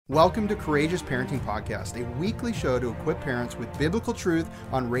Welcome to Courageous Parenting Podcast, a weekly show to equip parents with biblical truth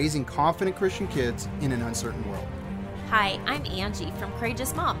on raising confident Christian kids in an uncertain world. Hi, I'm Angie from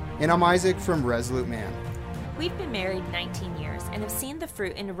Courageous Mom. And I'm Isaac from Resolute Man. We've been married 19 years and have seen the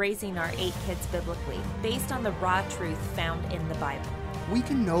fruit in raising our 8 kids biblically, based on the raw truth found in the Bible. We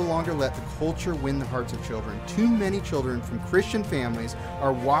can no longer let the culture win the hearts of children. Too many children from Christian families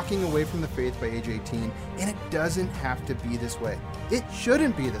are walking away from the faith by age 18, and it doesn't have to be this way. It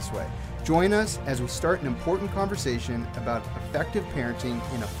shouldn't be this way. Join us as we start an important conversation about effective parenting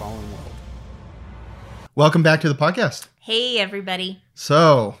in a fallen world. Welcome back to the podcast. Hey, everybody.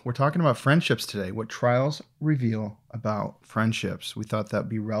 So, we're talking about friendships today, what trials reveal about friendships. We thought that would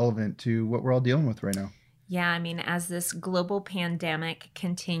be relevant to what we're all dealing with right now. Yeah, I mean, as this global pandemic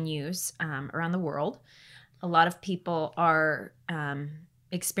continues around the world, a lot of people are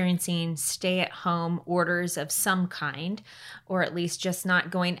experiencing stay-at-home orders of some kind, or at least just not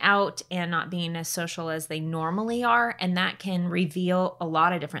going out and not being as social as they normally are, and that can reveal a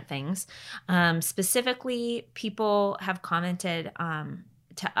lot of different things. Specifically, people have commented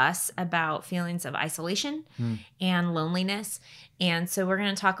to us about feelings of isolation and loneliness. And so we're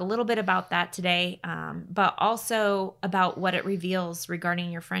going to talk a little bit about that today, but also about what it reveals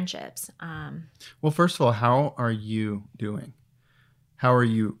regarding your friendships. Well, first of all, how are you doing? How are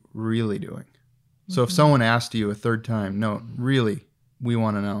you really doing? So if someone asked you a third time, no, really, we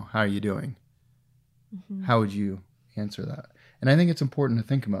want to know, how are you doing? How would you answer that? And I think it's important to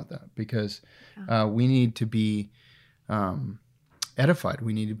think about that because we need to be edified.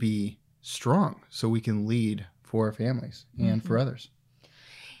 We need to be strong so we can lead for our families and for others.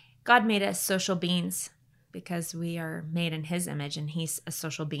 God made us social beings because we are made in his image, and he's a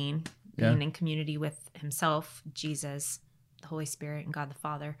social being, being in community with himself, Jesus, the Holy Spirit, and God the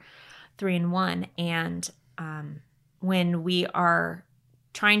Father, 3 in 1. And when we are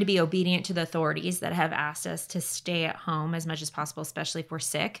trying to be obedient to the authorities that have asked us to stay at home as much as possible, especially if we're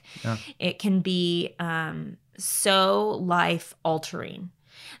sick, it can be so life-altering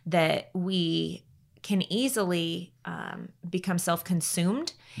that we can easily become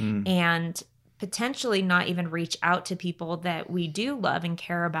self-consumed and potentially not even reach out to people that we do love and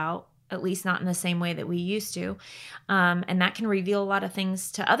care about, at least not in the same way that we used to. And that can reveal a lot of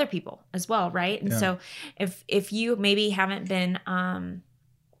things to other people as well, right? And so if you maybe haven't been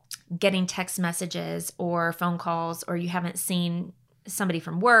getting text messages or phone calls, or you haven't seen somebody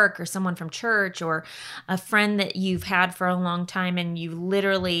from work or someone from church or a friend that you've had for a long time, and you've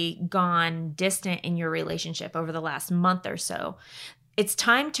literally gone distant in your relationship over the last month or so, it's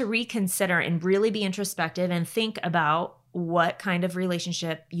time to reconsider and really be introspective and think about what kind of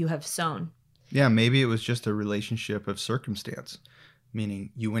relationship you have sown. Yeah, maybe it was just a relationship of circumstance, meaning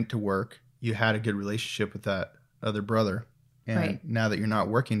you went to work, you had a good relationship with that other brother, and now that you're not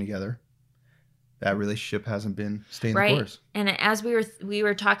working together, that relationship hasn't been staying the course. And as we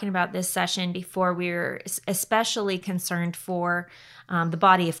were talking about this session before, we were especially concerned for the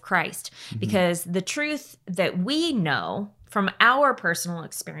body of Christ, because the truth that we know from our personal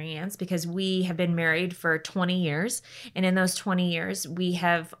experience, because we have been married for 20 years, and in those 20 years, we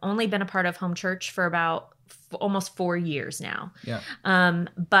have only been a part of home church for about almost 4 years now.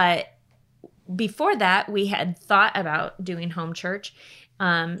 But before that, we had thought about doing home church.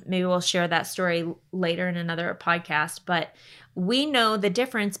 Maybe we'll share that story later in another podcast, but we know the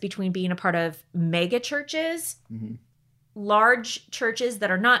difference between being a part of mega churches, large churches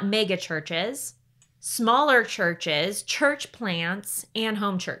that are not mega churches, smaller churches, church plants, and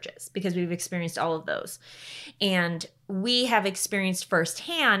home churches, because we've experienced all of those. And we have experienced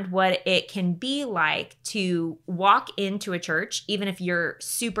firsthand what it can be like to walk into a church, even if you're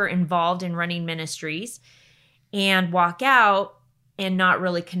super involved in running ministries, and walk out and not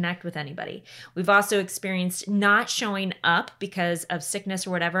really connect with anybody. We've also experienced not showing up because of sickness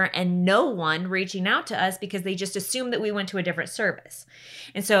or whatever, and no one reaching out to us because they just assumed that we went to a different service.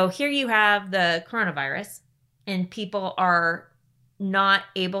 And so here you have the coronavirus, and people are not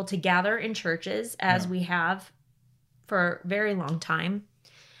able to gather in churches as we have for a very long time.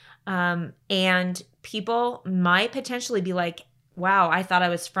 And people might potentially be like, wow, I thought I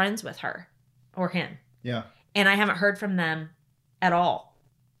was friends with her or him. Yeah. And I haven't heard from them at all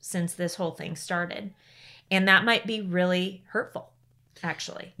since this whole thing started. And that might be really hurtful,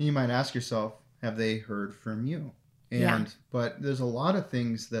 actually. You might ask yourself, have they heard from you? But there's a lot of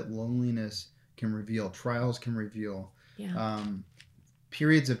things that loneliness can reveal, trials can reveal.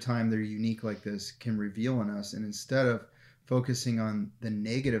 Periods of time that are unique like this can reveal in us. And instead of focusing on the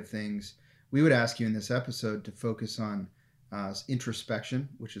negative things, we would ask you in this episode to focus on introspection,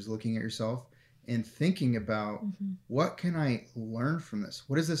 which is looking at yourself, and thinking about what can I learn from this?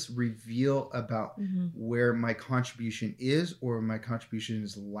 What does this reveal about where my contribution is or my contribution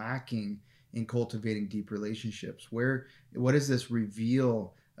is lacking in cultivating deep relationships? What does this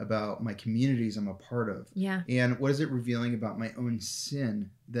reveal about my communities I'm a part of? Yeah. And what is it revealing about my own sin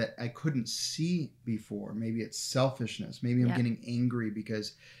that I couldn't see before? Maybe it's selfishness. Maybe I'm getting angry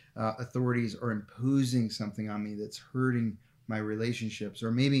because authorities are imposing something on me that's hurting my relationships.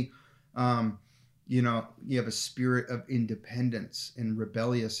 Or maybe, you have a spirit of independence and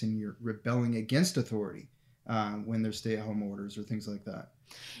rebellious, and you're rebelling against authority when there's stay-at-home orders or things like that.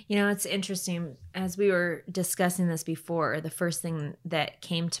 It's interesting. As we were discussing this before, the first thing that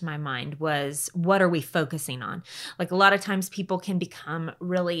came to my mind was, what are we focusing on? Like, a lot of times people can become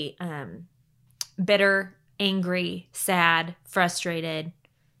really bitter, angry, sad, frustrated,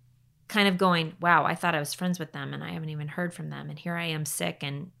 kind of going, wow, I thought I was friends with them and I haven't even heard from them. And here I am sick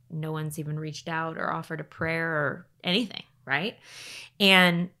and no one's even reached out or offered a prayer or anything, right?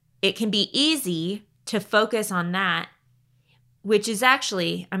 And it can be easy to focus on that, which is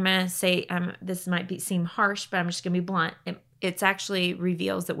actually, I'm going to say, this might seem harsh, but I'm just going to be blunt. It's actually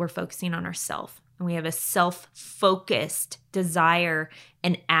reveals that we're focusing on ourselves. And we have a self-focused desire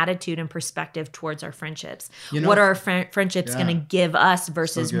and attitude and perspective towards our friendships. What are our friendships going to give us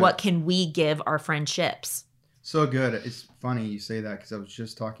versus what can we give our friendships? So good. It's funny you say that, because I was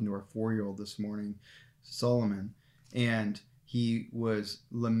just talking to our 4-year-old this morning, Solomon, and he was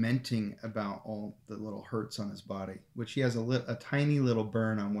lamenting about all the little hurts on his body, which he has a tiny little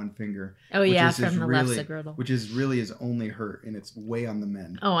burn on one finger. Oh, yeah, from the left sacrotal. Which is really his only hurt, and it's way on the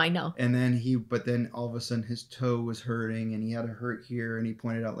mend. Oh, I know. And then all of a sudden his toe was hurting, and he had a hurt here, and he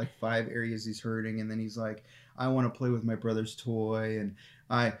pointed out like 5 areas he's hurting, and then he's like, I want to play with my brother's toy, and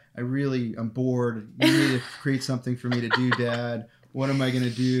I'm bored. You need to create something for me to do, Dad. What am I going to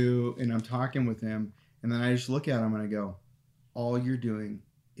do? And I'm talking with him, and then I just look at him and I go, all you're doing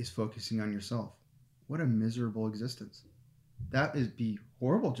is focusing on yourself. What a miserable existence. That would be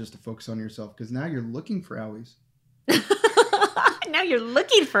horrible, just to focus on yourself, because now you're looking for owies. Now you're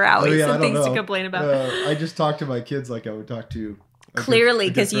looking for owies and things to complain about. I just talk to my kids like I would talk to... Clearly,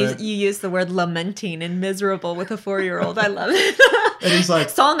 because you use the word lamenting and miserable with a 4-year-old. I love it. And he's like...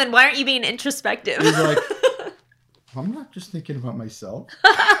 Solomon, why aren't you being introspective? He's like, I'm not just thinking about myself.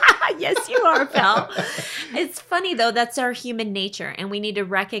 Yes, you are, pal. It's funny, though. That's our human nature. And we need to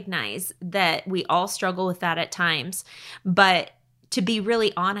recognize that we all struggle with that at times. But to be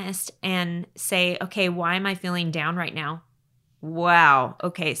really honest and say, okay, why am I feeling down right now? Wow.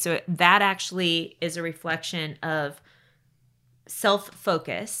 Okay, so that actually is a reflection of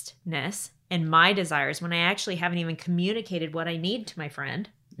self-focusedness and my desires when I actually haven't even communicated what I need to my friend.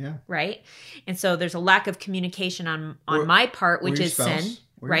 Yeah. Right? And so there's a lack of communication on my part, which is sin.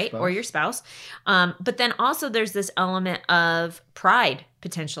 Right? Or your spouse. But then also there's this element of pride,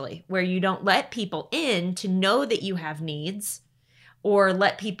 potentially, where you don't let people in to know that you have needs, or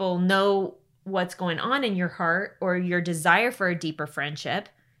let people know what's going on in your heart or your desire for a deeper friendship.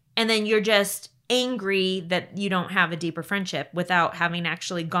 And then you're just angry that you don't have a deeper friendship without having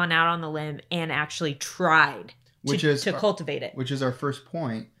actually gone out on the limb and actually tried to cultivate it. Which is our first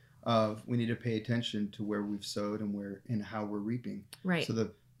point of, we need to pay attention to where we've sowed and how we're reaping. Right. So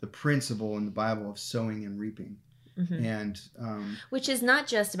the principle in the Bible of sowing and reaping. Mm-hmm. And which is not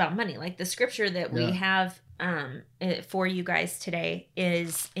just about money. Like the scripture that we have for you guys today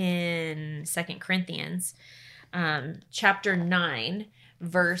is in 2 Corinthians chapter 9,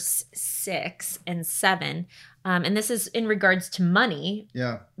 verse 6 and 7. And this is in regards to money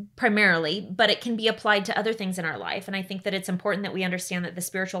primarily, but it can be applied to other things in our life. And I think that it's important that we understand that the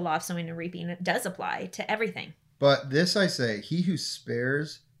spiritual law of sowing and reaping does apply to everything. But this I say, he who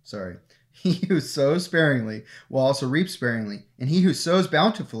sows sparingly will also reap sparingly, and he who sows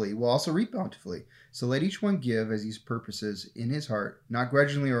bountifully will also reap bountifully. So let each one give as he purposes in his heart, not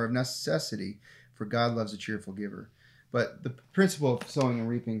grudgingly or of necessity, for God loves a cheerful giver. But the principle of sowing and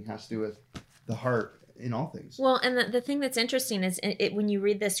reaping has to do with the heart in all things. Well, and the thing that's interesting is when you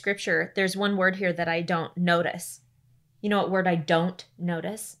read this scripture, there's one word here that I don't notice. You know what word I don't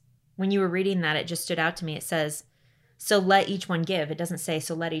notice? When you were reading that, it just stood out to me. It says, so let each one give. It doesn't say,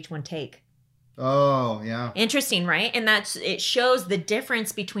 so let each one take. Oh, yeah. Interesting, right? And it shows the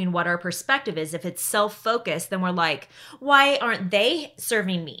difference between what our perspective is. If it's self-focused, then we're like, why aren't they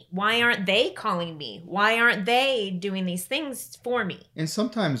serving me? Why aren't they calling me? Why aren't they doing these things for me? And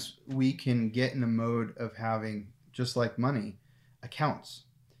sometimes we can get in a mode of having, just like money, accounts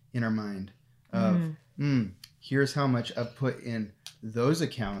in our mind of, here's how much I've put in those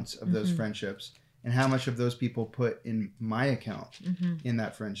accounts of those friendships, and how much of those people put in my account in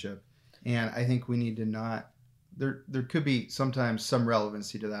that friendship. And I think we need to not, there could be sometimes some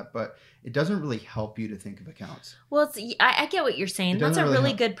relevancy to that, but it doesn't really help you to think of accounts. Well, I get what you're saying. That's a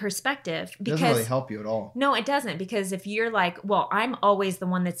really good perspective. It doesn't really help you at all. No, it doesn't. Because if you're like, well, I'm always the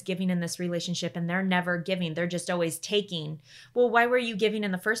one that's giving in this relationship and they're never giving, they're just always taking. Well, why were you giving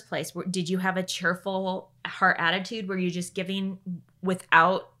in the first place? Did you have a cheerful heart attitude? Were you just giving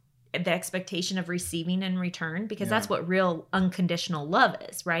without the expectation of receiving in return? Because that's what real unconditional love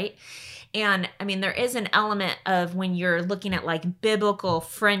is, right? And I mean, there is an element of when you're looking at like biblical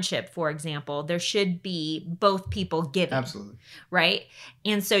friendship, for example, there should be both people giving. Absolutely. Right?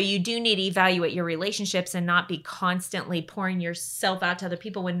 And so you do need to evaluate your relationships and not be constantly pouring yourself out to other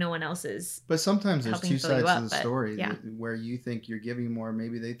people when no one else is. But sometimes there's two sides to the story yeah. where you think you're giving more,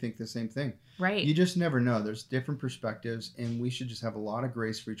 maybe they think the same thing. Right. You just never know. There's different perspectives, and we should just have a lot of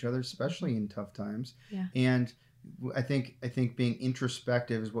grace for each other, especially in tough times. Yeah. And I think being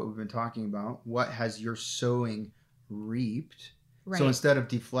introspective is what we've been talking about. What has your sowing reaped? Right. So instead of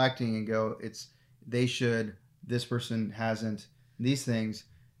deflecting and go, this person hasn't, these things,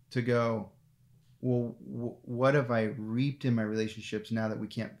 to go, well, what have I reaped in my relationships now that we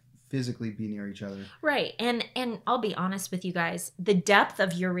can't physically be near each other? Right. And I'll be honest with you guys, the depth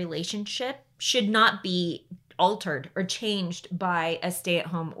of your relationship should not be altered or changed by a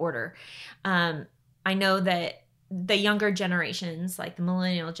stay-at-home order. I know that the younger generations, like the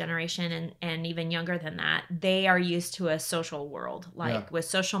millennial generation and even younger than that, they are used to a social world, with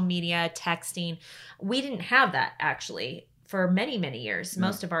social media, texting. We didn't have that actually for many, many years,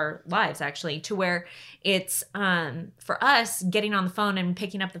 most of our lives actually, to where it's for us getting on the phone and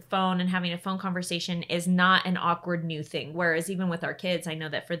picking up the phone and having a phone conversation is not an awkward new thing. Whereas even with our kids, I know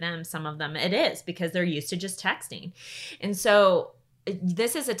that for them, some of them it is because they're used to just texting. And so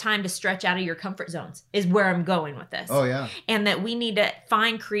this is a time to stretch out of your comfort zones is where I'm going with this. Oh, yeah. And that we need to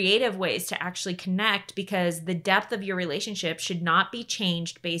find creative ways to actually connect because the depth of your relationship should not be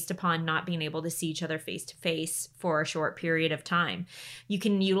changed based upon not being able to see each other face to face for a short period of time. You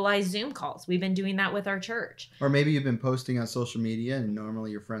can utilize Zoom calls. We've been doing that with our church. Or maybe you've been posting on social media and normally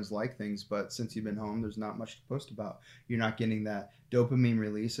your friends like things, but since you've been home, there's not much to post about. You're not getting that dopamine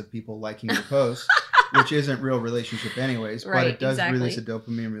release of people liking your posts. Which isn't real relationship anyways, but it does release a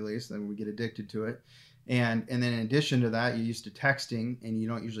dopamine release, then we get addicted to it. And then in addition to that, you're used to texting and you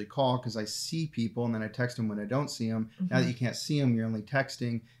don't usually call because I see people and then I text them when I don't see them. Mm-hmm. Now that you can't see them, you're only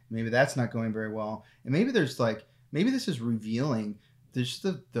texting. Maybe that's not going very well. And maybe this is revealing there's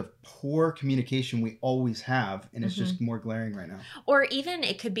the poor communication we always have, and it's just more glaring right now. Or even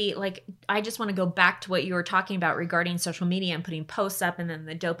it could be like, I just want to go back to what you were talking about regarding social media and putting posts up and then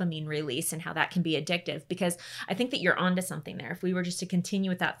the dopamine release and how that can be addictive, because I think that you're onto something there. If we were just to continue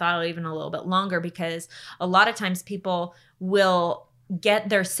with that thought even a little bit longer, because a lot of times people will get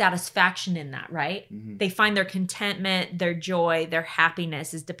their satisfaction in that, right? Mm-hmm. They find their contentment, their joy, their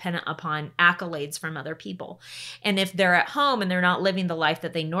happiness is dependent upon accolades from other people. And if they're at home and they're not living the life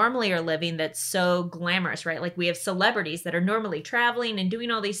that they normally are living, that's so glamorous, right? Like we have celebrities that are normally traveling and doing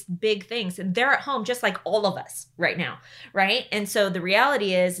all these big things, and they're at home just like all of us right now, right? And so the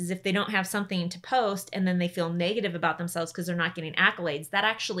reality is if they don't have something to post and then they feel negative about themselves because they're not getting accolades,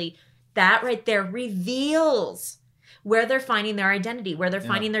 that right there reveals where they're finding their identity, where they're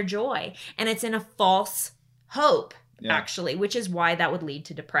finding their joy. And it's in a false hope, actually, which is why that would lead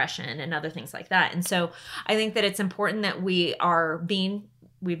to depression and other things like that. And so I think that it's important that we've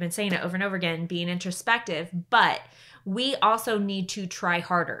been saying it over and over again, being introspective, but we also need to try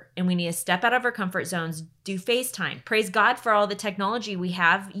harder and we need to step out of our comfort zones, do FaceTime. Praise God for all the technology we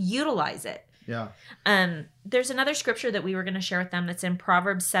have, utilize it. Yeah. There's another scripture that we were going to share with them that's in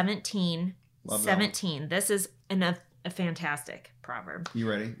Proverbs 17. This is a fantastic proverb. You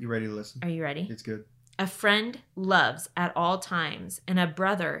ready? You ready to listen? Are you ready? It's good. A friend loves at all times, and a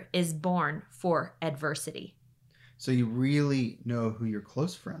brother is born for adversity. So you really know who your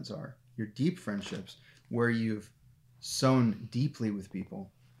close friends are, your deep friendships, where you've sown deeply with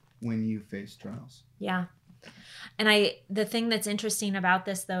people when you face trials. Yeah. And the thing that's interesting about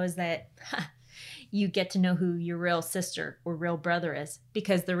this, though, is that you get to know who your real sister or real brother is,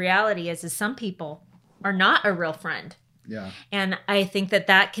 because the reality is some people are not a real friend. Yeah. And I think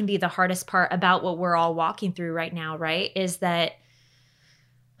that can be the hardest part about what we're all walking through right now, right? Is that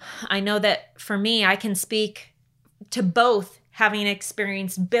I know that for me, I can speak to both having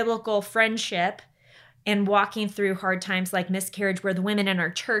experienced biblical friendship and walking through hard times like miscarriage, where the women in our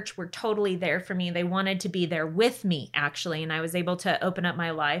church were totally there for me. They wanted to be there with me, actually. And I was able to open up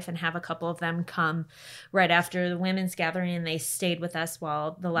my life and have a couple of them come right after the women's gathering. And they stayed with us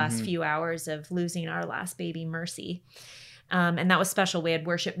while the last few hours of losing our last baby, Mercy. And that was special. We had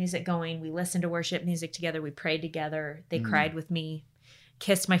worship music going. We listened to worship music together. We prayed together. They cried with me,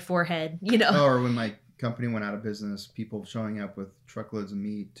 kissed my forehead, Oh, or when my company went out of business, people showing up with truckloads of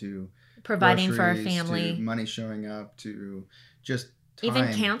meat to providing for our groceries, family, to money showing up, to just time. Even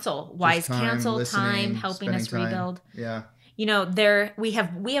wise counsel, listening, helping us spending time. rebuild. Yeah. We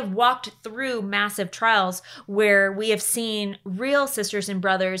have walked through massive trials where we have seen real sisters and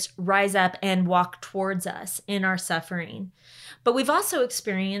brothers rise up and walk towards us in our suffering. But we've also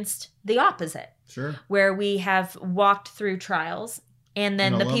experienced the opposite. Sure. Where we have walked through trials, and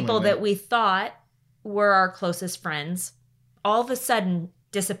then the people that we thought were our closest friends all of a sudden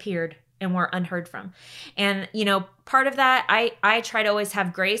disappeared and were unheard from. And, part of that, I try to always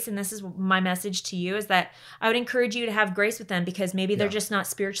have grace. And this is my message to you, is that I would encourage you to have grace with them, because maybe they're just not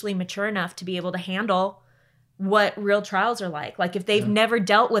spiritually mature enough to be able to handle what real trials are like. Like if they've never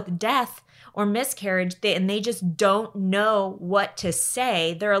dealt with death or miscarriage, and they just don't know what to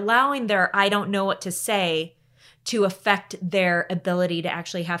say, they're allowing their I don't know what to say to affect their ability to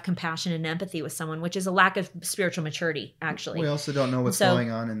actually have compassion and empathy with someone, which is a lack of spiritual maturity, actually. We also don't know what's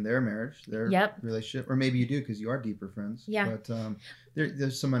going on in their marriage, their relationship. Or maybe you do, because you are deeper friends. Yeah. But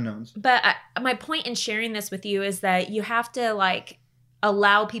there's some unknowns. But my point in sharing this with you is that you have to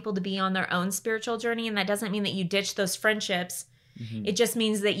allow people to be on their own spiritual journey. And that doesn't mean that you ditch those friendships. Mm-hmm. It just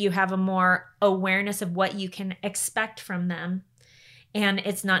means that you have a more awareness of what you can expect from them. And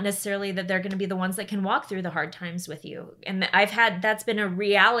it's not necessarily that they're going to be the ones that can walk through the hard times with you. And that's been a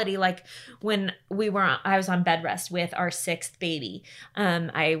reality. Like when I was on bed rest with our 6th baby.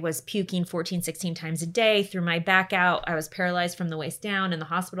 I was puking 14, 16 times a day through my back out. I was paralyzed from the waist down, in the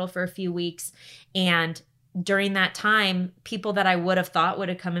hospital for a few weeks. And during that time, people that I would have thought would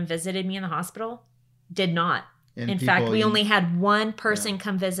have come and visited me in the hospital did not. In fact, we only had one person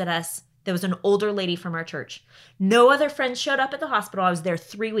come visit us. There was an older lady from our church. No other friends showed up at the hospital. I was there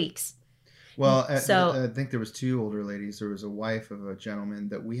 3 weeks. Well, I think there was 2 older ladies. There was a wife of a gentleman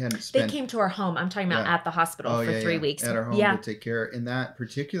that we hadn't spent. They came to our home. I'm talking about at the hospital for 3 weeks. At our home to take care. And that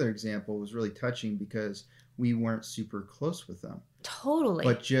particular example was really touching, because we weren't super close with them. Totally.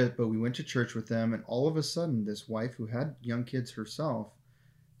 But we went to church with them, and all of a sudden, this wife who had young kids herself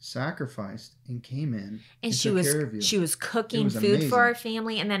sacrificed and came in and she was cooking food amazing. For our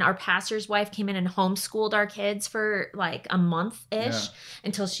family. And then our pastor's wife came in and homeschooled our kids for a month-ish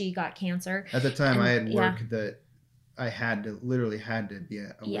until she got cancer. At the time, I had work that I literally had to be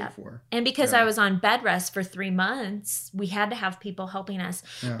away for. And because I was on bed rest for 3 months, we had to have people helping us.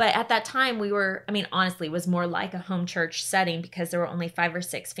 Yeah. But at that time honestly, it was more like a home church setting, because there were only 5 or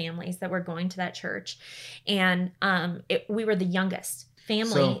 6 families that were going to that church. And we were the youngest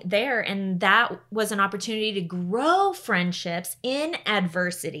family there, and that was an opportunity to grow friendships in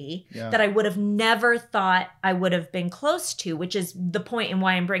adversity that I would have never thought I would have been close to, which is the point and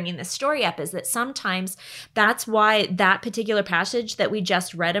why I'm bringing this story up, is that sometimes that's why that particular passage that we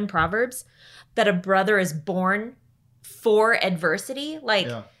just read in Proverbs, that a brother is born for adversity,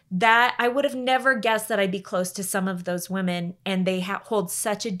 that I would have never guessed that I'd be close to some of those women, and they hold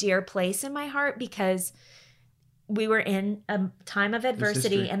such a dear place in my heart, because we were in a time of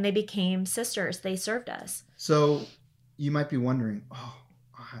adversity and they became sisters. They served us. So you might be wondering,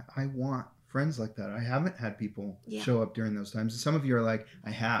 I want friends like that. I haven't had people show up during those times. And some of you are like, I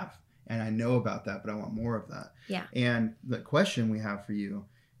have, and I know about that, but I want more of that. Yeah. And the question we have for you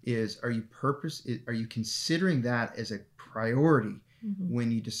is, are you considering that as a priority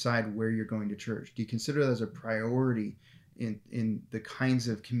when you decide where you're going to church? Do you consider that as a priority in the kinds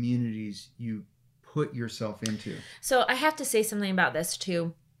of communities you put yourself into? So I have to say something about this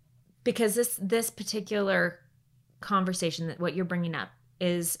too, because this particular conversation, that what you're bringing up,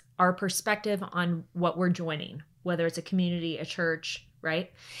 is our perspective on what we're joining, whether it's a community, a church,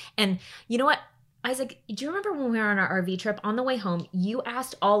 right? And you know what, Isaac, do you remember when we were on our RV trip, on the way home, you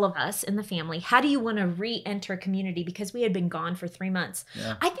asked all of us in the family, how do you want to re-enter community? Because we had been gone for 3 months.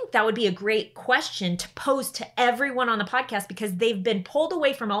 Yeah. I think that would be a great question to pose to everyone on the podcast, because they've been pulled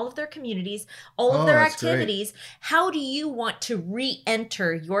away from all of their communities, all of their activities. Great. How do you want to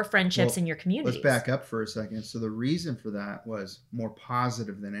re-enter your friendships and your communities? Let's back up for a second. So the reason for that was more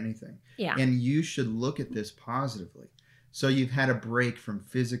positive than anything. Yeah. And you should look at this positively. So you've had a break from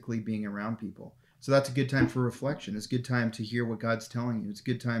physically being around people. So that's a good time for reflection. It's a good time to hear what God's telling you. It's a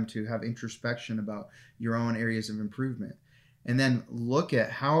good time to have introspection about your own areas of improvement. And then look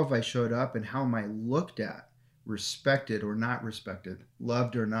at, how have I showed up and how am I looked at, respected or not respected,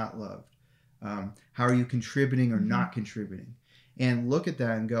 loved or not loved? How are you contributing or not contributing? And look at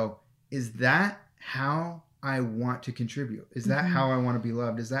that and go, is that how I want to contribute? Is that how I want to be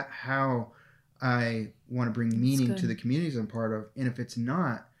loved? Is that how I want to bring meaning good. to the communities I'm part of. And if it's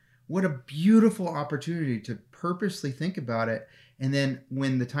not, what a beautiful opportunity to purposely think about it. And then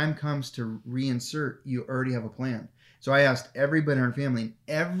when the time comes to reinsert, you already have a plan. So I asked everybody in our family, and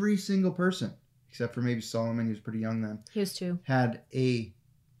every single person, except for maybe Solomon, he was pretty young then. He was 2. Had a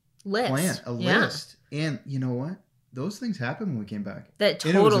List. plan, a list. And you know what? Those things happened when we came back. That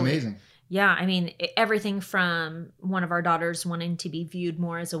totally. And it was amazing. Yeah, I mean, everything from one of our daughters wanting to be viewed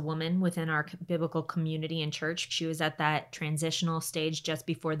more as a woman within our biblical community and church. She was at that transitional stage just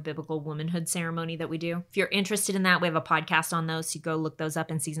before the biblical womanhood ceremony that we do. If you're interested in that, we have a podcast on those. So you go look those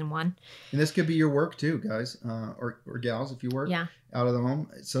up in season 1. And this could be your work too, guys, or gals, if you work out of the home.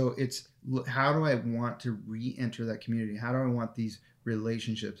 So it's, how do I want to re-enter that community? How do I want these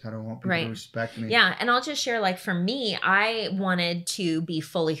relationships? How do I want people to respect me? Yeah. And I'll just share, like, for me, I wanted to be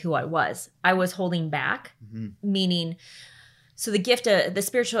fully who I was. I was holding back, meaning, so the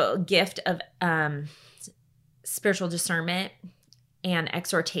spiritual gift of spiritual discernment and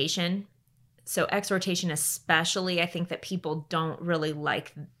exhortation. So exhortation especially, I think that people don't really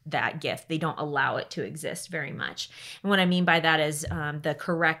like that gift. They don't allow it to exist very much. And what I mean by that is the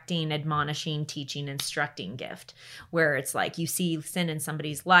correcting, admonishing, teaching, instructing gift, where it's like you see sin in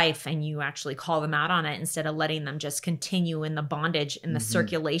somebody's life and you actually call them out on it instead of letting them just continue in the bondage and the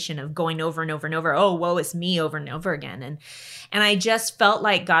circulation of going over and over and over. Oh, woe is me, over and over again. And I just felt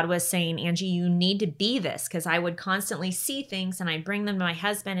like God was saying, Angie, you need to be this, because I would constantly see things and I'd bring them to my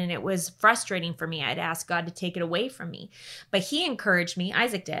husband and it was frustrating for me. I'd ask God to take it away from me. But he encouraged me,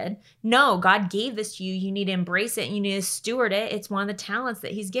 Isaac did. No, God gave this to you. You need to embrace it. You need to steward it. It's one of the talents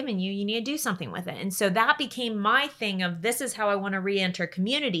that he's given you. You need to do something with it. And so that became my thing of, this is how I want to re-enter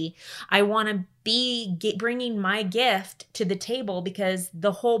community. I want to be bringing my gift to the table because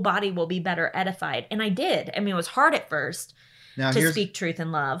the whole body will be better edified. And I did. I mean, it was hard at first to speak truth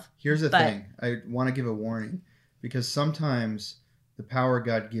in love. Here's the thing. I want to give a warning, because sometimes the power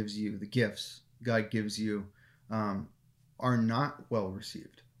God gives you, the gifts God gives you, are not well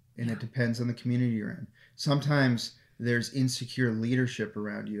received. And it depends on the community you're in. Sometimes there's insecure leadership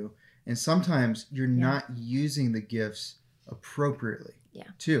around you. And sometimes you're not using the gifts appropriately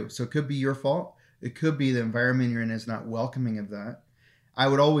too. So it could be your fault. It could be the environment you're in is not welcoming of that. I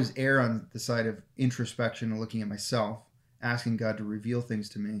would always err on the side of introspection and looking at myself, asking God to reveal things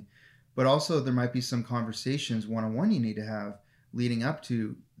to me. But also there might be some conversations one-on-one you need to have leading up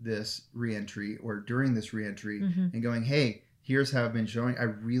to this reentry or during this reentry, and going, hey, here's how I've been showing. I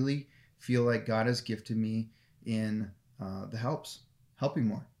really feel like God has gifted me in the helping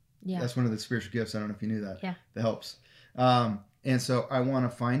more. Yeah. That's one of the spiritual gifts. I don't know if you knew that. Yeah. The helps. And so I want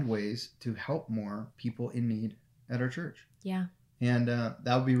to find ways to help more people in need at our church. Yeah. And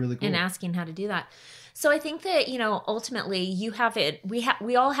that would be really cool. And asking how to do that. So I think that, ultimately you have it.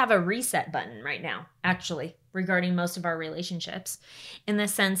 We all have a reset button right now, actually, regarding most of our relationships, in the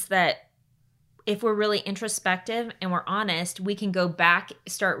sense that if we're really introspective and we're honest, we can go back,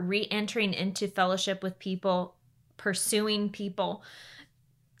 start re-entering into fellowship with people, pursuing people,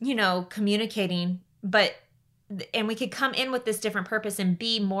 communicating, and we could come in with this different purpose and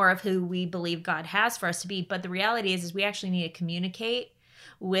be more of who we believe God has for us to be. But the reality is we actually need to communicate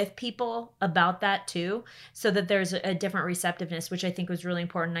with people about that too, so that there's a different receptiveness, which I think was really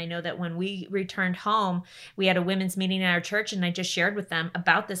important. I know that when we returned home, we had a women's meeting at our church, and I just shared with them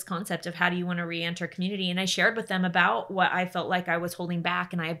about this concept of how do you want to re-enter community. And I shared with them about what I felt like I was holding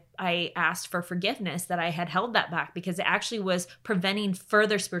back. And I asked for forgiveness that I had held that back, because it actually was preventing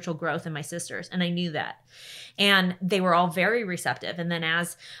further spiritual growth in my sisters. And I knew that. And they were all very receptive. And then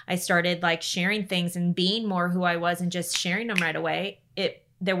as I started sharing things and being more who I was and just sharing them right away,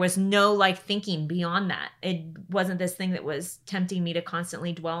 there was no thinking beyond that. It wasn't this thing that was tempting me to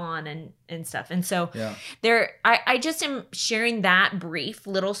constantly dwell on and stuff. And so I just am sharing that brief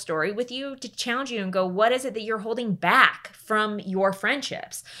little story with you to challenge you and go, what is it that you're holding back from your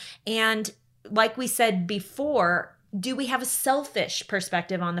friendships? And like we said before, do we have a selfish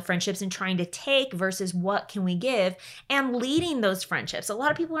perspective on the friendships and trying to take versus what can we give and leading those friendships? A lot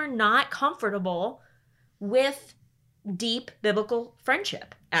of people are not comfortable with deep biblical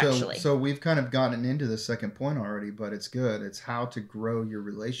friendship, actually. So we've kind of gotten into the second point already, but it's good. It's how to grow your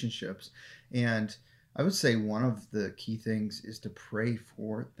relationships. And I would say one of the key things is to pray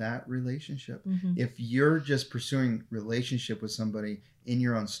for that relationship. If you're just pursuing relationship with somebody in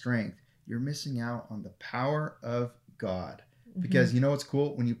your own strength, you're missing out on the power of God. Because you know what's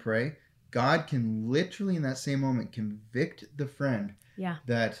cool? When you pray, God can literally in that same moment convict the friend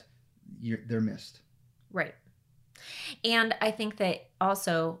that they're missed. Right. And I think that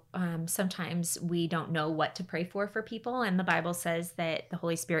also sometimes we don't know what to pray for people. And the Bible says that the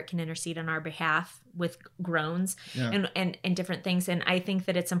Holy Spirit can intercede on our behalf with groans and different things. And I think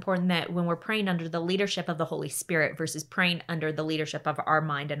that it's important that when we're praying under the leadership of the Holy Spirit versus praying under the leadership of our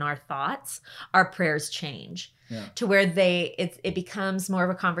mind and our thoughts, our prayers change to where it becomes more of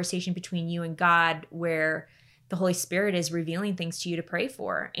a conversation between you and God, where the Holy Spirit is revealing things to you to pray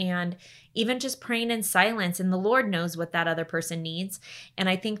for. And even just praying in silence, and the Lord knows what that other person needs. And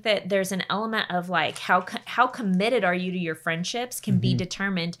I think that there's an element of like how committed are you to your friendships can be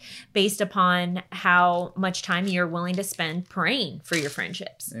determined based upon how much time you're willing to spend praying for your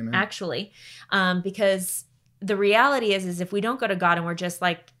friendships. Amen. Actually, because the reality is if we don't go to God and we're just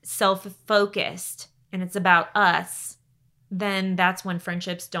like self-focused and it's about us, then that's when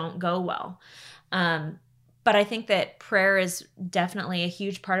friendships don't go well. But I think that prayer is definitely a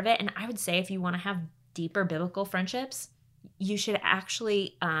huge part of it. And I would say if you want to have deeper biblical friendships, you should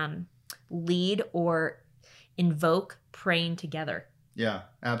actually lead or invoke praying together. Yeah,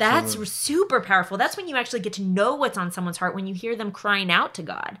 absolutely. That's super powerful. That's when you actually get to know what's on someone's heart, when you hear them crying out to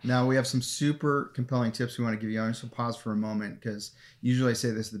God. Now, we have some super compelling tips we want to give you. I'm just going to pause for a moment because usually I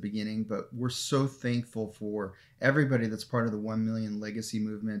say this at the beginning, but we're so thankful for everybody that's part of the 1 Million Legacy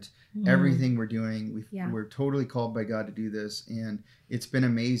movement. Everything we're doing, we're totally called by God to do this, and it's been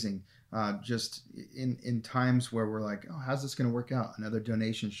amazing. Just in times where we're like, oh, how's this going to work out? Another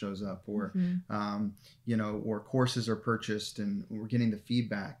donation shows up, or or courses are purchased, and we're getting the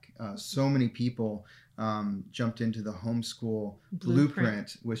feedback. So many people jumped into the homeschool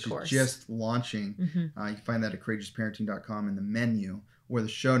blueprint, which is just launching. You can find that at courageousparenting.com in the menu, or the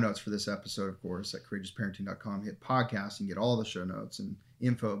show notes for this episode, of course, at courageousparenting.com. Hit podcast and get all the show notes and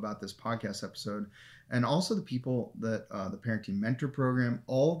info about this podcast episode. And also the people that the Parenting Mentor Program,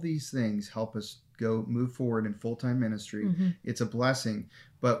 all these things help us move forward in full-time ministry. It's a blessing,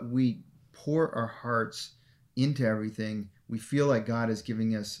 but we pour our hearts into everything. We feel like God is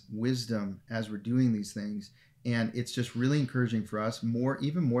giving us wisdom as we're doing these things. And it's just really encouraging for us,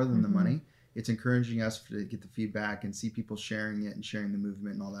 even more than the money. It's encouraging us to get the feedback and see people sharing it and sharing the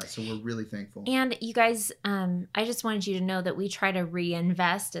movement and all that. So we're really thankful. And you guys, I just wanted you to know that we try to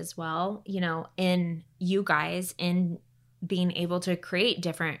reinvest as well, in you guys, in being able to create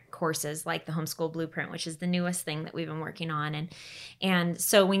different courses like the Homeschool Blueprint, which is the newest thing that we've been working on. And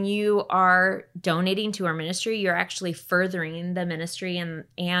so when you are donating to our ministry, you're actually furthering the ministry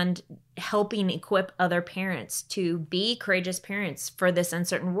and helping equip other parents to be courageous parents for this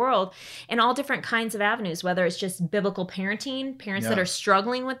uncertain world in all different kinds of avenues, whether it's just biblical parenting, parents that are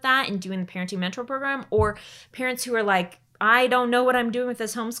struggling with that and doing the Parenting Mentor Program, or parents who are like, I don't know what I'm doing with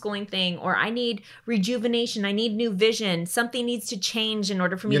this homeschooling thing, or I need rejuvenation. I need new vision. Something needs to change in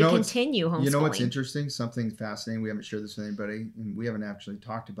order for me to continue homeschooling. You know what's interesting? Something fascinating. We haven't shared this with anybody, and we haven't actually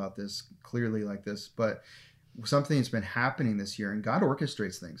talked about this clearly like this, but something that's been happening this year, and God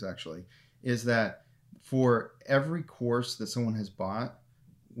orchestrates things actually, is that for every course that someone has bought,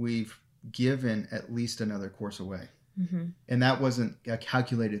 we've given at least another course away. And that wasn't a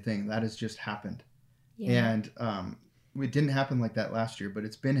calculated thing. That has just happened. And it didn't happen like that last year, but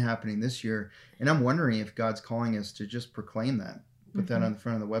it's been happening this year. And I'm wondering if God's calling us to just proclaim that, put that on the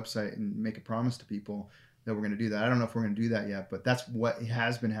front of the website and make a promise to people that we're going to do that. I don't know if we're going to do that yet, but that's what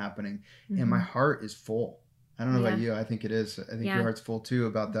has been happening. And my heart is full. I don't know about you. I think it is. I think your heart's full too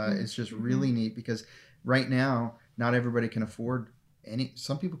about that. It's just really neat because right now, not everybody can afford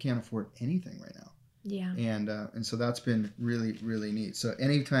some people can't afford anything right now. Yeah. And so that's been really, really neat. So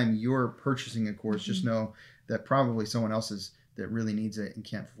anytime you're purchasing a course, just know that probably someone else that really needs it and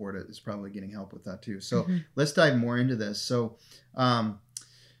can't afford it is probably getting help with that too. So let's dive more into this. So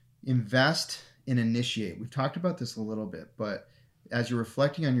invest and initiate. We've talked about this a little bit, but as you're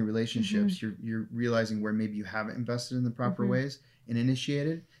reflecting on your relationships, you're realizing where maybe you haven't invested in the proper ways and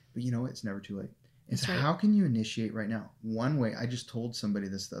initiated, but it's never too late. And so how can you initiate right now? One way, I just told somebody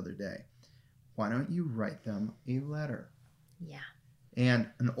this the other day. Why don't you write them a letter? Yeah. And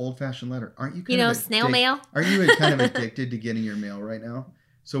an old-fashioned letter. Aren't you kind of snail mail? Aren't you kind of addicted to getting your mail right now?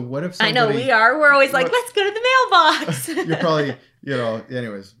 So what if somebody... I know we are. We're always like, let's go to the mailbox. You're probably,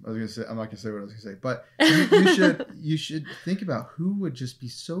 anyways, I'm not going to say what I was going to say. But you should think about who would just be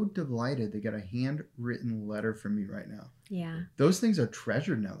so delighted they got a handwritten letter from you right now. Yeah. Those things are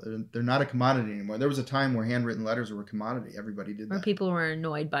treasured now. They're not a commodity anymore. There was a time where handwritten letters were a commodity. Everybody did that. Or people were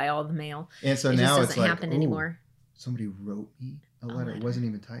annoyed by all the mail. And so now it's like, happen anymore. Somebody wrote me a letter. It wasn't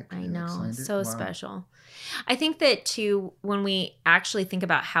even typed. I know. So special. I think that too, when we actually think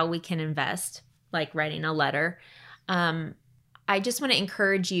about how we can invest, like writing a letter, I just want to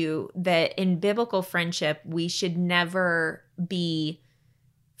encourage you that in biblical friendship, we should never be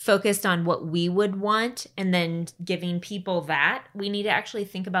focused on what we would want and then giving people that. We need to actually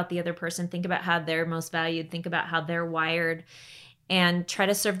think about the other person, think about how they're most valued, think about how they're wired, and try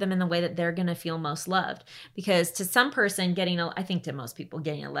to serve them in the way that they're going to feel most loved. Because to some person, I think to most people,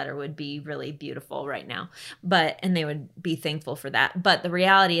 getting a letter would be really beautiful right now, and they would be thankful for that. But the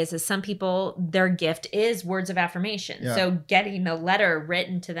reality is some people, their gift is words of affirmation. Yeah. So getting a letter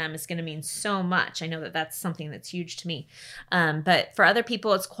written to them is going to mean so much. I know that that's something that's huge to me. But for other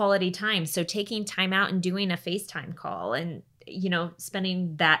people, it's quality time. So taking time out and doing a FaceTime call and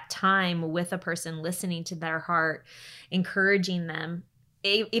spending that time with a person, listening to their heart, encouraging them,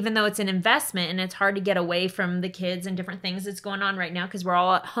 even though it's an investment and it's hard to get away from the kids and different things that's going on right now because we're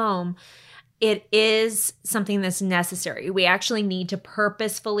all at home. It is something that's necessary. We actually need to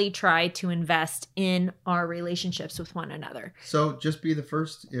purposefully try to invest in our relationships with one another. So just be the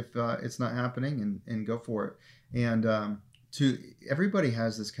first if it's not happening and go for it. And everybody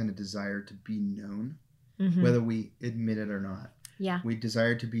has this kind of desire to be known. Mm-hmm. Whether we admit it or not. Yeah. We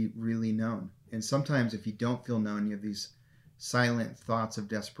desire to be really known. And sometimes if you don't feel known, you have these silent thoughts of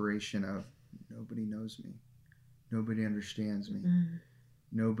desperation of nobody knows me. Nobody understands me. Mm.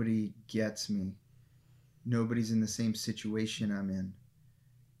 Nobody gets me. Nobody's in the same situation I'm in.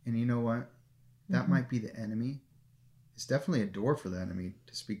 And you know what? That might be the enemy. It's definitely a door for the enemy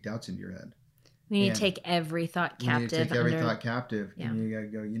to speak doubts into your head. We need to take every thought captive. You need to take every thought captive. Yeah. And you got to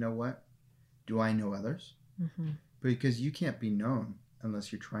go, you know what? Do I know others? Mm-hmm. Because you can't be known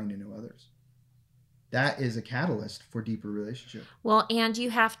unless you're trying to know others. That is a catalyst for deeper relationship. Well, and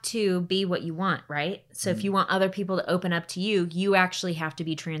you have to be what you want, right? So if you want other people to open up to you, you actually have to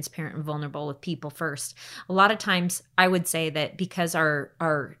be transparent and vulnerable with people first. A lot of times I would say that because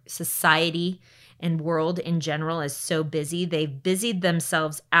our society and world in general is so busy, they've busied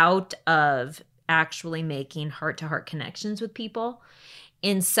themselves out of actually making heart-to-heart connections with people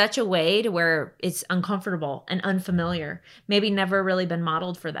in such a way to where it's uncomfortable and unfamiliar, maybe never really been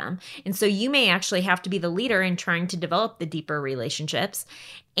modeled for them. And so you may actually have to be the leader in trying to develop the deeper relationships.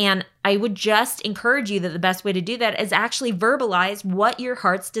 And I would just encourage you that the best way to do that is actually verbalize what your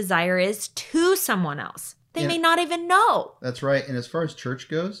heart's desire is to someone else. They may not even know. That's right. And as far as church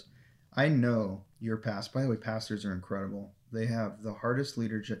goes, I know your past. By the way, pastors are incredible. They have the hardest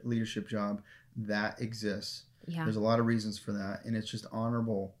leadership job that exists. Yeah. There's a lot of reasons for that, and it's just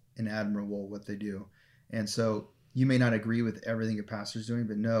honorable and admirable what they do. And so you may not agree with everything a pastor's doing,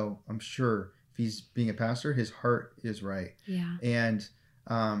 but no, I'm sure if he's being a pastor, his heart is right. Yeah. And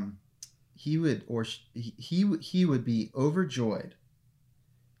he would be overjoyed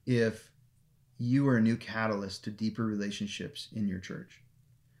if you were a new catalyst to deeper relationships in your church.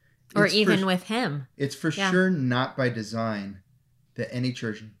 Or even with him. It's for sure not by design that any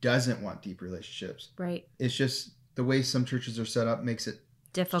church doesn't want deep relationships. Right. It's just the way some churches are set up makes it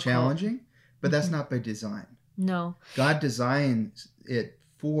difficult, challenging, but that's not by design. No. God designs it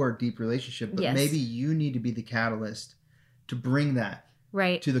for deep relationship, but maybe you need to be the catalyst to bring that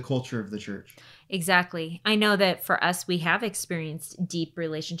to the culture of the church. Exactly. I know that for us, we have experienced deep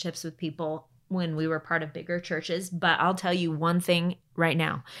relationships with people when we were part of bigger churches, but I'll tell you one thing right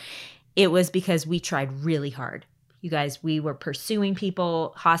now. It was because we tried really hard. You guys, we were pursuing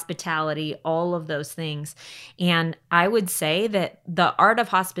people, hospitality, all of those things. And I would say that the art of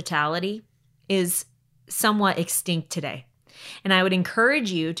hospitality is somewhat extinct today. And I would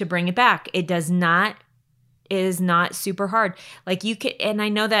encourage you to bring it back. It is not super hard. Like you can, and I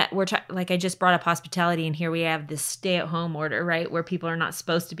know that like I just brought up hospitality, and here we have this stay-at-home order, right? Where people are not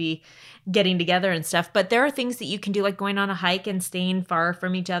supposed to be getting together and stuff. But there are things that you can do, like going on a hike and staying far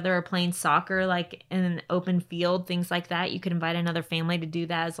from each other, or playing soccer, like in an open field, things like that. You could invite another family to do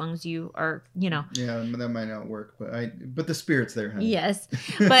that as long as you are, Yeah, that might not work, but the spirit's there, honey. Yes,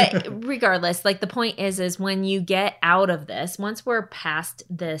 but regardless, like the point is when you get out of this, once we're past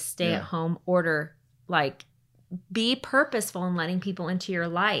this stay-at-home order, like, be purposeful in letting people into your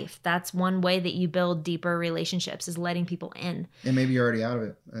life. That's one way that you build deeper relationships, is letting people in. And maybe you're already out of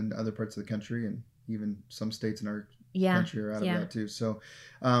it in other parts of the country, and even some states in our country are out of that too. So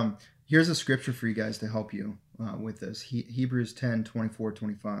here's a scripture for you guys to help you with this. Hebrews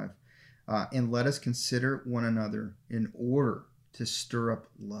 10:24-25. And let us consider one another in order to stir up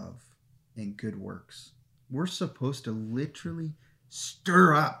love and good works. We're supposed to literally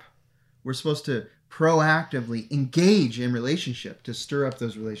stir up. We're supposed to proactively engage in relationship to stir up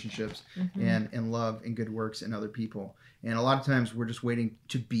those relationships and love and good works in other people. And a lot of times we're just waiting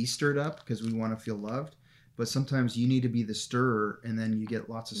to be stirred up because we want to feel loved. But sometimes you need to be the stirrer, and then you get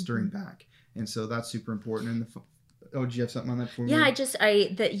lots of stirring back. And so that's super important. And Oh, do you have something on that for me? Yeah,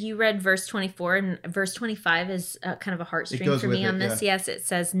 that you read verse 24, and verse 25 is kind of a heartstring for me on this. Yeah. Yes, it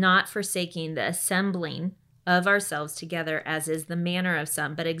says, not forsaking the assembling of ourselves together, as is the manner of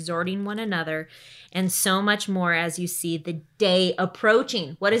some, but exhorting one another, and so much more as you see the day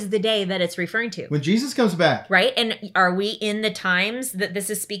approaching. What is the day that it's referring to? When Jesus comes back. Right? And are we in the times that this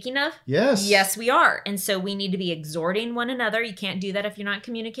is speaking of? Yes. Yes, we are. And so we need to be exhorting one another. You can't do that if you're not in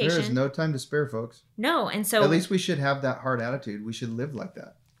communication. There is no time to spare, folks. No. And so at least we should have that hard attitude. We should live like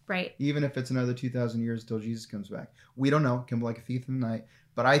that. Right. Even if it's another 2,000 years until Jesus comes back. We don't know. It can be like a thief in the night.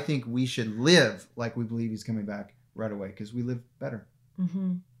 But I think we should live like we believe he's coming back right away, because we live better.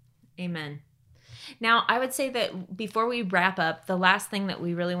 Mm-hmm. Amen. Now, I would say that before we wrap up, the last thing that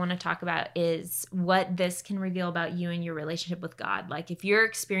we really want to talk about is what this can reveal about you and your relationship with God. Like, if you're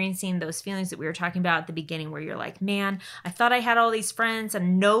experiencing those feelings that we were talking about at the beginning, where you're like, man, I thought I had all these friends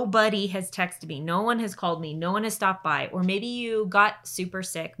and nobody has texted me. No one has called me. No one has stopped by. Or maybe you got super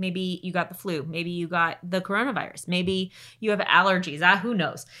sick. Maybe you got the flu. Maybe you got the coronavirus. Maybe you have allergies. Who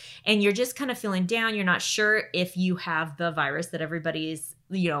knows? And you're just kind of feeling down. You're not sure if you have the virus that everybody's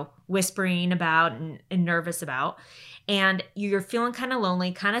whispering about and nervous about. And you're feeling kind of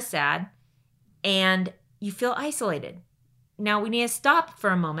lonely, kind of sad, and you feel isolated. Now we need to stop for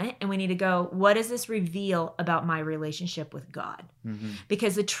a moment and we need to go, what does this reveal about my relationship with God? Mm-hmm.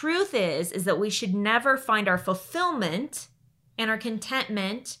 Because the truth is that we should never find our fulfillment and our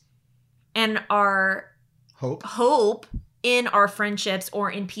contentment and our hope in our friendships or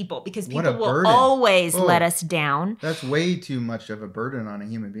in people, because people will always let us down. That's way too much of a burden on a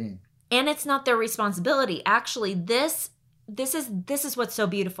human being. And it's not their responsibility. Actually, this is what's so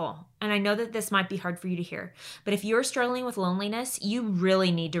beautiful. And I know that this might be hard for you to hear, but if you're struggling with loneliness, you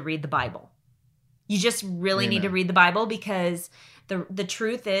really need to read the Bible. You just really need to read the Bible, because the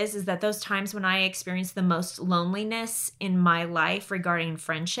truth is that those times when I experienced the most loneliness in my life regarding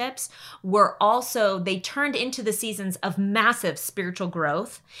friendships they turned into the seasons of massive spiritual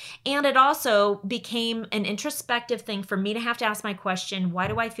growth. And it also became an introspective thing for me to have to ask my question, why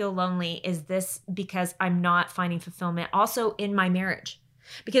do I feel lonely? Is this because I'm not finding fulfillment also in my marriage?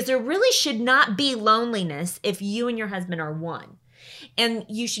 Because there really should not be loneliness if you and your husband are one. And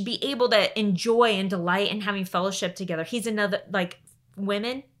you should be able to enjoy and delight in having fellowship together. He's another,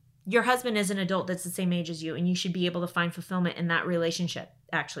 women, your husband is an adult that's the same age as you, and you should be able to find fulfillment in that relationship.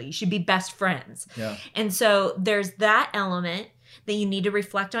 Actually, you should be best friends. Yeah. And so there's that element that you need to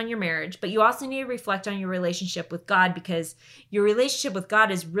reflect on your marriage, but you also need to reflect on your relationship with God, because your relationship with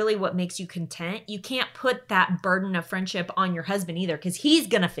God is really what makes you content. You can't put that burden of friendship on your husband either, because he's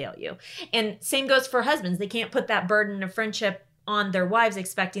going to fail you. And same goes for husbands. They can't put that burden of friendship on their wives,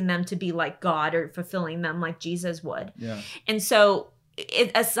 expecting them to be like God or fulfilling them like Jesus would. Yeah. And so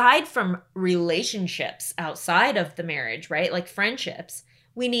aside from relationships outside of the marriage, right? Like friendships,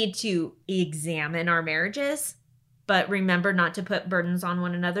 we need to examine our marriages, but remember not to put burdens on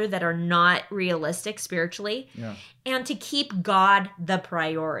one another that are not realistic spiritually. Yeah. And to keep God the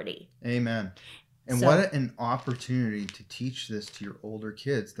priority. Amen. And what an opportunity to teach this to your older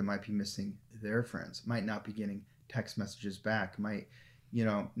kids that might be missing their friends, might not be getting text messages back, might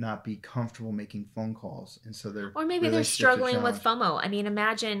not be comfortable making phone calls, and so or maybe they're struggling with FOMO. I mean,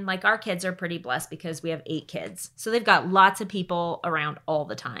 imagine, our kids are pretty blessed because we have 8 kids, so they've got lots of people around all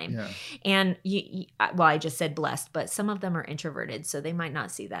the time. Yeah. And I just said blessed, but some of them are introverted, so they might not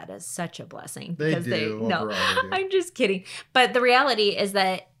see that as such a blessing. They do. No, I'm just kidding. But the reality is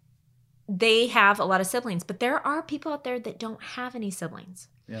that they have a lot of siblings, but there are people out there that don't have any siblings.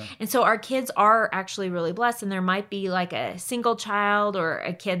 Yeah. And so our kids are actually really blessed, and there might be a single child or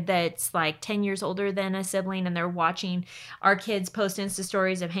a kid that's 10 years older than a sibling, and they're watching our kids post Insta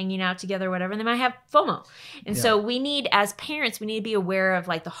stories of hanging out together or whatever, and they might have FOMO. And so we need, as parents, we need to be aware of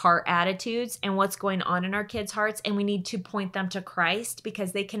the heart attitudes and what's going on in our kids' hearts, and we need to point them to Christ,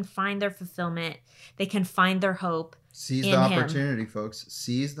 because they can find their fulfillment. They can find their hope. Seize the opportunity, folks.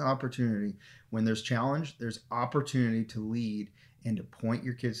 Seize the opportunity. When there's challenge, there's opportunity to lead and to point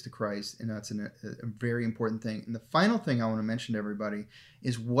your kids to Christ. And that's a very important thing. And the final thing I want to mention to everybody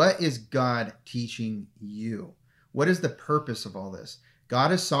is, what is God teaching you? What is the purpose of all this?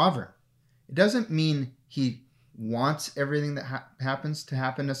 God is sovereign. It doesn't mean he wants everything that happens to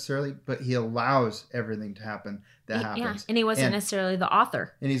happen necessarily, but he allows everything to happen that happens. Yeah, and he wasn't necessarily the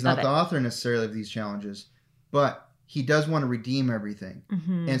author. And he's not the author necessarily of these challenges, but he does want to redeem everything.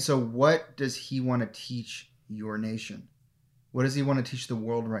 Mm-hmm. And so what does he want to teach your nation? What does he want to teach the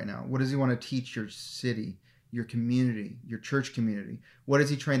world right now? What does he want to teach your city, your community, your church community? What is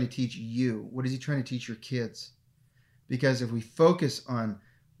he trying to teach you? What is he trying to teach your kids? Because if we focus on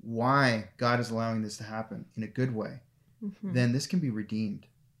why God is allowing this to happen in a good way, then this can be redeemed.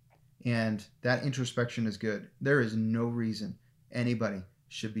 And that introspection is good. There is no reason anybody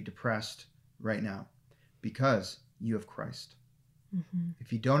should be depressed right now because you have Christ.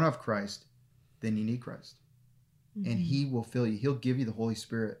 If you don't have Christ, then you need Christ. And he will fill you. He'll give you the Holy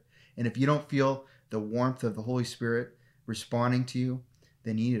Spirit. And if you don't feel the warmth of the Holy Spirit responding to you,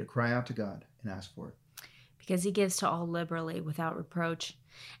 then you need to cry out to God and ask for it. Because he gives to all liberally without reproach.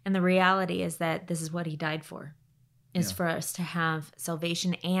 And the reality is that this is what he died for, is for us to have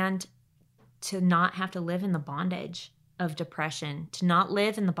salvation and to not have to live in the bondage of depression, to not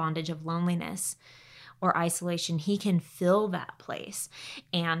live in the bondage of loneliness or isolation. He can fill that place.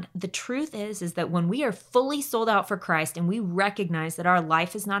 And the truth is that when we are fully sold out for Christ and we recognize that our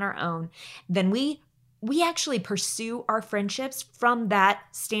life is not our own, then we actually pursue our friendships from that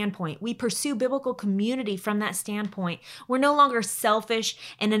standpoint. We pursue biblical community from that standpoint. We're no longer selfish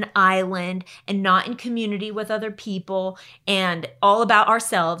and an island and not in community with other people and all about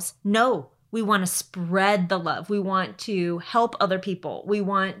ourselves. No, we want to spread the love. We want to help other people. We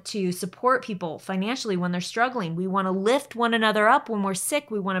want to support people financially when they're struggling. We want to lift one another up when we're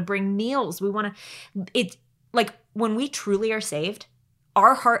sick. We want to bring meals. It's like when we truly are saved,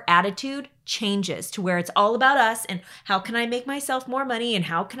 our heart attitude changes to where it's all about us and how can I make myself more money and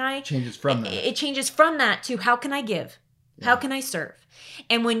how can I... It changes from that. It changes from that to how can I give? Yeah. How can I serve?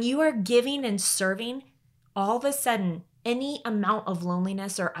 And when you are giving and serving, all of a sudden, any amount of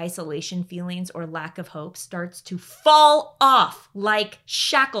loneliness or isolation feelings or lack of hope starts to fall off like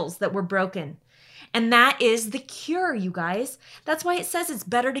shackles that were broken. And that is the cure, you guys. That's why it says it's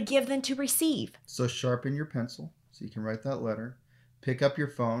better to give than to receive. So sharpen your pencil so you can write that letter. Pick up your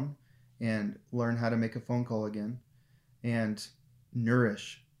phone and learn how to make a phone call again and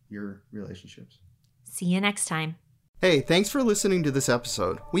nourish your relationships. See you next time. Hey, thanks for listening to this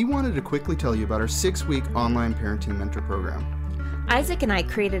episode. We wanted to quickly tell you about our 6-week online parenting mentor program. Isaac and I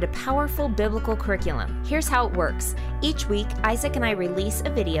created a powerful biblical curriculum. Here's how it works. Each week, Isaac and I release a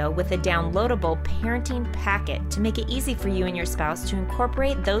video with a downloadable parenting packet to make it easy for you and your spouse to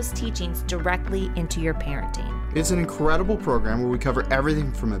incorporate those teachings directly into your parenting. It's an incredible program where we cover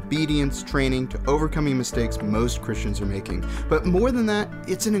everything from obedience, training, to overcoming mistakes most Christians are making. But more than that,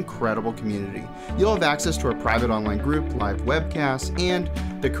 it's an incredible community. You'll have access to our private online group, live webcasts, and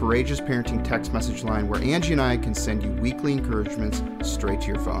the Courageous Parenting text message line where Angie and I can send you weekly encouragements straight to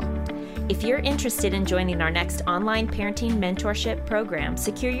your phone. If you're interested in joining our next online parenting mentorship program,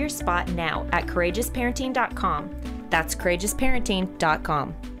 secure your spot now at courageousparenting.com. That's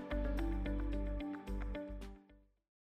courageousparenting.com.